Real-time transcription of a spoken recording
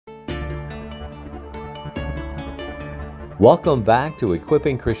Welcome back to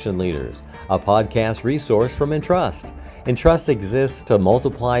Equipping Christian Leaders, a podcast resource from Entrust. Entrust exists to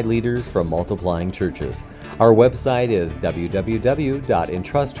multiply leaders from multiplying churches. Our website is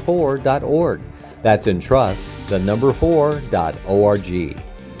www.entrust4.org. That's Entrust, 4.org.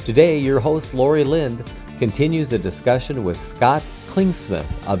 Today, your host, Lori Lind, continues a discussion with Scott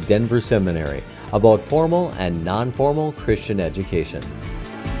Klingsmith of Denver Seminary about formal and non-formal Christian education.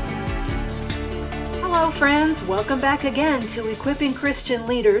 Hello friends, welcome back again to Equipping Christian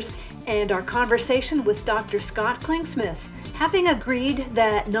Leaders and our conversation with Dr. Scott Klingsmith. Having agreed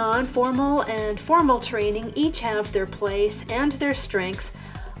that non-formal and formal training each have their place and their strengths,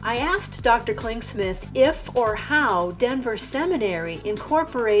 I asked Dr. Klingsmith if or how Denver Seminary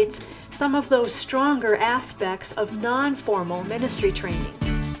incorporates some of those stronger aspects of non-formal ministry training.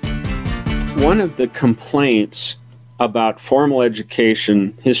 One of the complaints about formal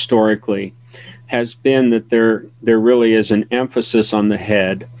education historically has been that there really is an emphasis on the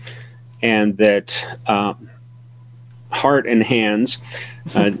head, and that heart and hands,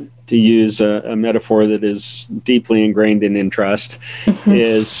 to use a metaphor that is deeply ingrained in Entrust,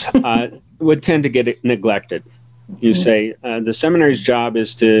 would tend to get neglected. You say the seminary's job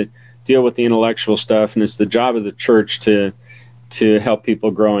is to deal with the intellectual stuff, and it's the job of the church to help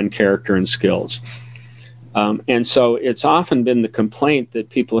people grow in character and skills. And so it's often been the complaint that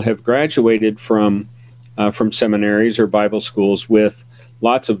people have graduated from seminaries or Bible schools with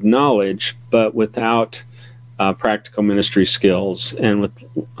lots of knowledge, but without practical ministry skills, and with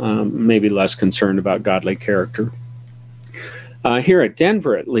maybe less concerned about godly character. Here at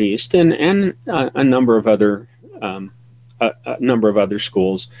Denver, at least, and a number of other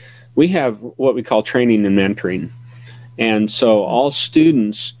schools, we have what we call training and mentoring, and so all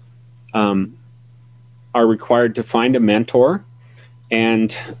students are required to find a mentor,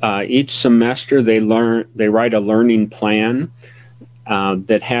 and each semester they write a learning plan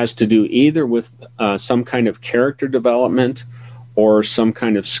that has to do either with some kind of character development or some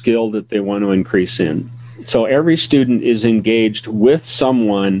kind of skill that they want to increase in. So every student is engaged with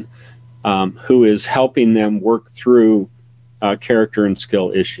someone who is helping them work through character and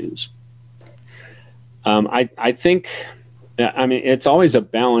skill issues. I think, it's always a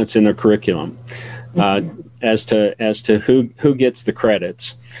balance in a curriculum. As to who gets the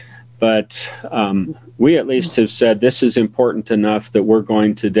credits, but we at least have said this is important enough that we're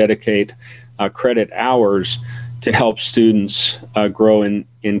going to dedicate credit hours to help students grow in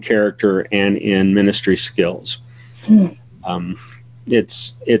character and in ministry skills.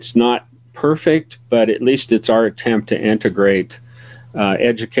 It's not perfect, but at least it's our attempt to integrate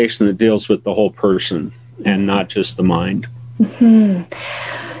education that deals with the whole person and not just the mind. Mm-hmm.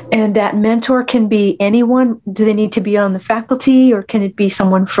 And that mentor can be anyone. Do they need to be on the faculty, or can it be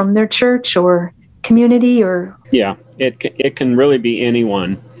someone from their church or community? Or yeah, it can really be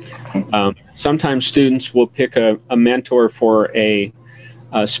anyone. Okay. Sometimes students will pick a mentor for a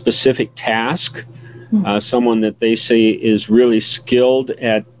specific task, someone that they say is really skilled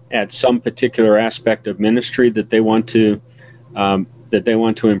at some particular aspect of ministry that they want to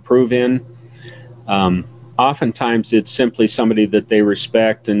improve in. Oftentimes it's simply somebody that they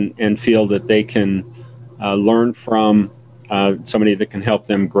respect and feel that they can learn from, somebody that can help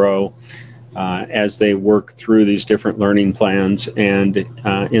them grow as they work through these different learning plans and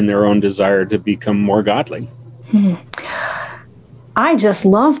in their own desire to become more godly. I just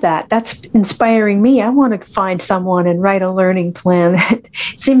love that. That's inspiring me. I want to find someone and write a learning plan. It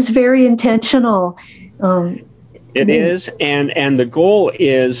seems very intentional. It is, and the goal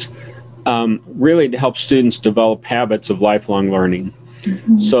is really to help students develop habits of lifelong learning,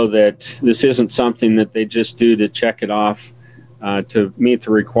 so that this isn't something that they just do to check it off to meet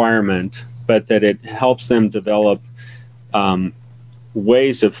the requirement, but that it helps them develop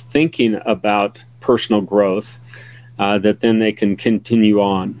ways of thinking about personal growth that then they can continue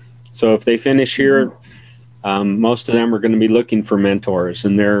on. So if they finish here, most of them are going to be looking for mentors,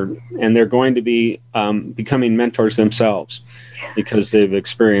 and they're going to be becoming mentors themselves, because they've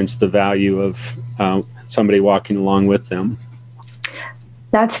experienced the value of somebody walking along with them.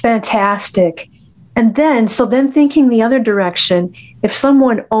 That's fantastic. And then thinking the other direction, if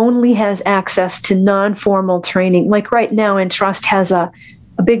someone only has access to non-formal training, like right now Entrust has a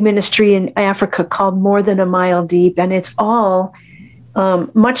big ministry in Africa called More Than a Mile Deep, and it's all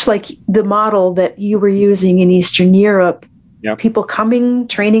much like the model that you were using in Eastern Europe. Yep. People coming,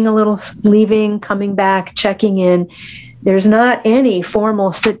 training a little, leaving, coming back, checking in. There's not any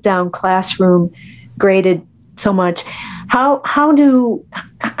formal sit-down classroom graded so much. How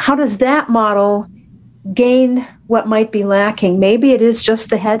does that model gain what might be lacking? Maybe it is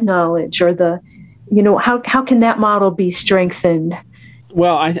just the head knowledge or the how can that model be strengthened?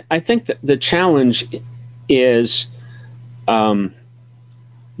 Well, I think that the challenge is, so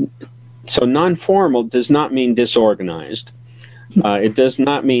non-formal does not mean disorganized. It does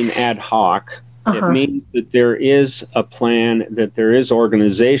not mean ad hoc. It means that there is a plan, that there is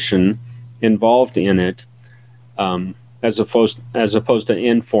organization involved in it, as opposed to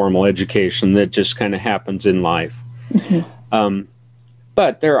informal education that just kind of happens in life.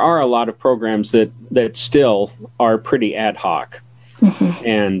 But there are a lot of programs that still are pretty ad hoc,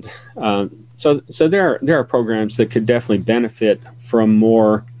 and so there are programs that could definitely benefit from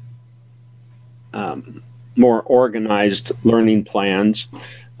more organized learning plans,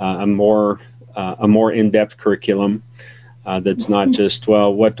 a more in-depth curriculum that's not just,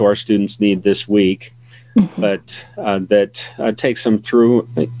 well, what do our students need this week, but that takes them through,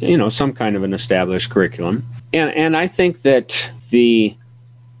 some kind of an established curriculum. And I think that the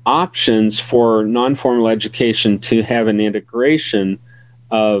options for non-formal education to have an integration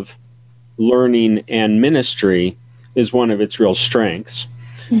of learning and ministry is one of its real strengths.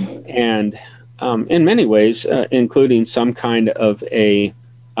 And in many ways, including some kind of a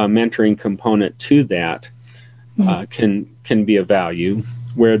mentoring component to that, can be of value,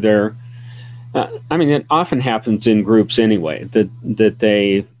 where it often happens in groups anyway, that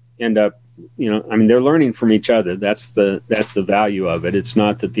they end up, they're learning from each other. That's the value of it. It's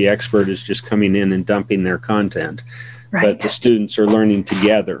not that the expert is just coming in and dumping their content, but the students are learning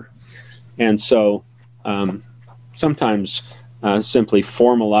together. And so sometimes simply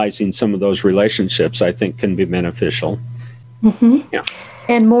formalizing some of those relationships, I think, can be beneficial. Yeah.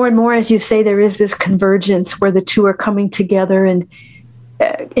 And more, as you say, there is this convergence where the two are coming together and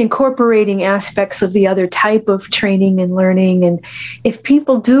incorporating aspects of the other type of training and learning. And if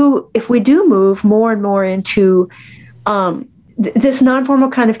we do move more and more into this non-formal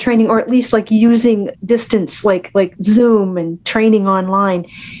kind of training, or at least like using distance, like Zoom and training online,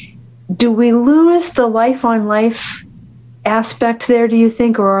 do we lose the life on life aspect there, do you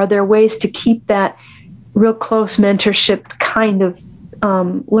think, or are there ways to keep that real close mentorship kind of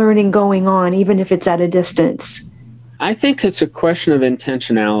learning going on, even if it's at a distance? I think it's a question of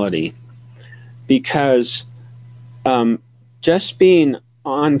intentionality, because just being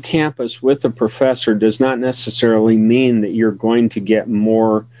on campus with a professor does not necessarily mean that you're going to get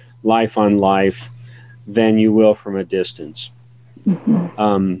more life on life than you will from a distance.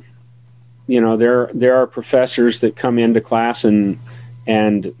 There are professors that come into class and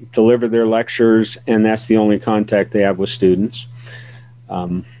deliver their lectures, and that's the only contact they have with students.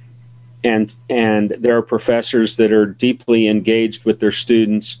 And there are professors that are deeply engaged with their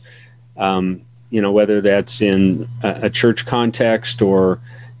students, whether that's in a church context or,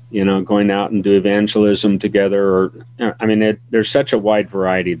 going out and do evangelism together, there's such a wide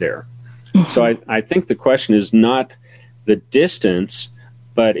variety there. So I think the question is not the distance,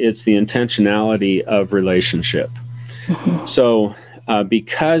 but it's the intentionality of relationship. So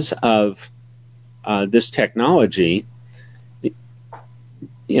because of this technology,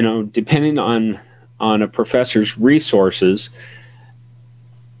 depending on a professor's resources,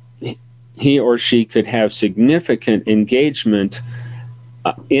 he or she could have significant engagement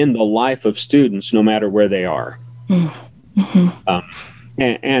in the life of students, no matter where they are.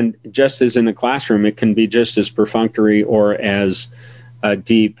 And just as in a classroom, it can be just as perfunctory or as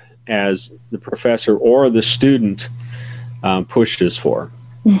deep as the professor or the student pushes for.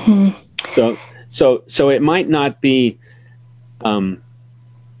 So it might not be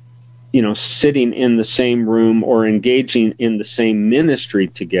sitting in the same room or engaging in the same ministry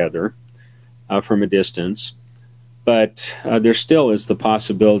together from a distance, but there still is the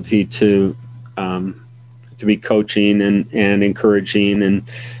possibility to be coaching and encouraging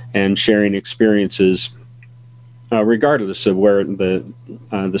and sharing experiences, regardless of where the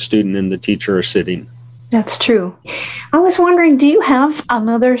student and the teacher are sitting. That's true. I was wondering, do you have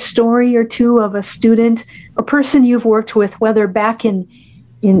another story or two of a student or person you've worked with, whether back in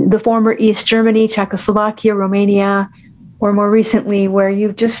the former East Germany, Czechoslovakia, Romania, or more recently, where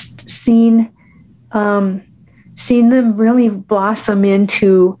you've just seen them really blossom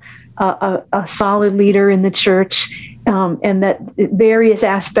into a solid leader in the church, and that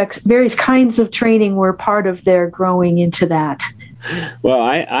various kinds of training were part of their growing into that? Well,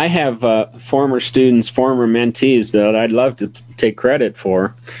 I have former students, former mentees that I'd love to take credit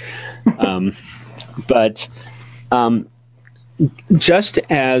for. But just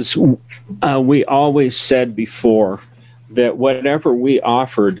as we always said before, that whatever we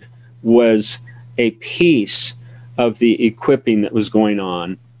offered was a piece of the equipping that was going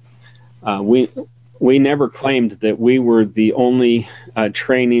on, we never claimed that we were the only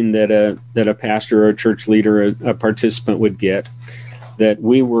training that a pastor or a church leader, a participant would get, that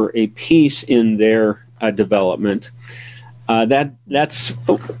we were a piece in their development. That's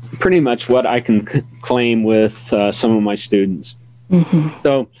pretty much what I can claim with some of my students. Mm-hmm.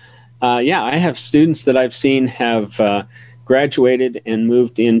 So, I have students that I've seen have graduated and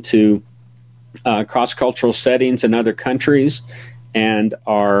moved into cross-cultural settings in other countries and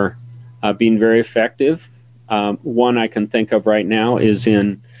are being very effective. One I can think of right now is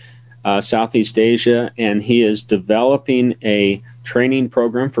in Southeast Asia, and he is developing a training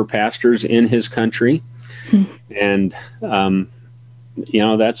program for pastors in his country. And,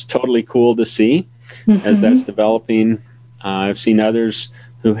 that's totally cool to see as that's developing. I've seen others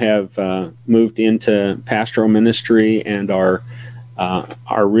who have moved into pastoral ministry and are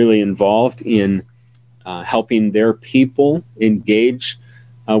really involved in helping their people engage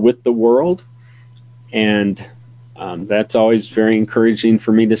with the world. And that's always very encouraging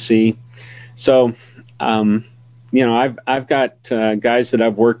for me to see. So, I've got guys that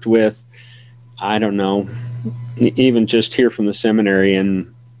I've worked with, I don't know, even just here from the seminary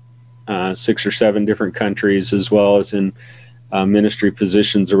in 6 or 7 different countries, as well as in ministry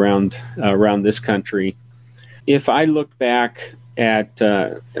positions around this country. If I look back at,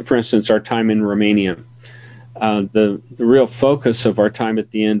 for instance, our time in Romania, the real focus of our time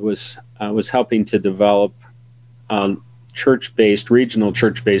at the end was helping to develop regional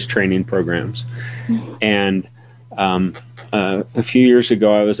church-based training programs. And a few years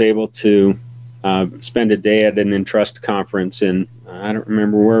ago, I was able to spend a day at an Entrust conference in, I don't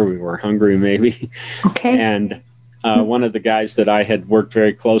remember where we were, Hungary maybe. Okay. And one of the guys that I had worked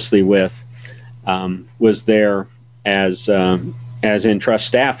very closely with was there as Entrust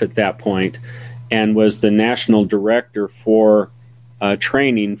staff at that point, and was the national director for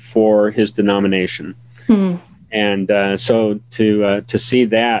training for his denomination. And so to see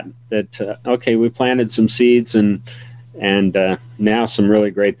that okay, we planted some seeds, and now some really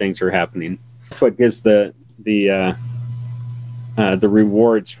great things are happening. That's what gives the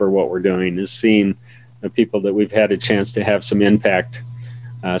rewards for what we're doing, is seeing the people that we've had a chance to have some impact,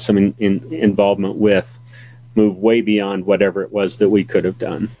 some involvement with, move way beyond whatever it was that we could have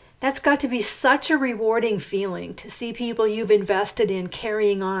done. That's got to be such a rewarding feeling, to see people you've invested in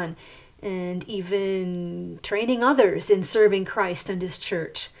carrying on and even training others in serving Christ and His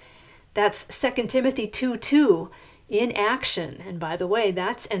church. That's 2 Timothy 2:2 in action. And by the way,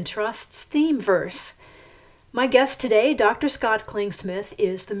 that's Entrust's theme verse. My guest today, Dr. Scott Klingsmith,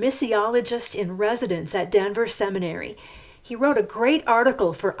 is the missiologist in residence at Denver Seminary. He wrote a great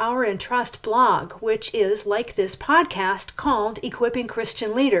article for our Entrust blog, which is, like this podcast, called Equipping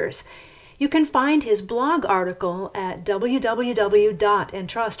Christian Leaders. You can find his blog article at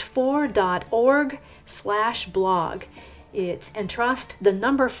www.entrust4.org/blog. It's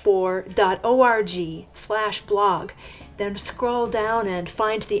entrust4.org/blog. Then scroll down and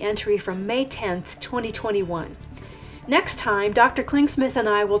find the entry from May 10th, 2021. Next time, Dr. Klingsmith and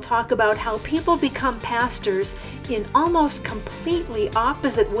I will talk about how people become pastors in almost completely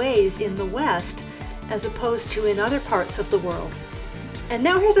opposite ways in the West as opposed to in other parts of the world. And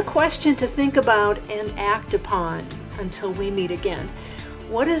now here's a question to think about and act upon until we meet again.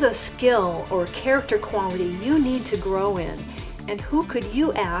 What is a skill or character quality you need to grow in? And who could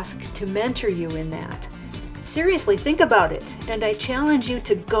you ask to mentor you in that? Seriously, think about it, and I challenge you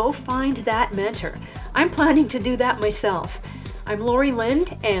to go find that mentor. I'm planning to do that myself. I'm Lori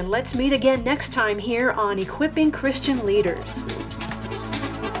Lind, and let's meet again next time here on Equipping Christian Leaders.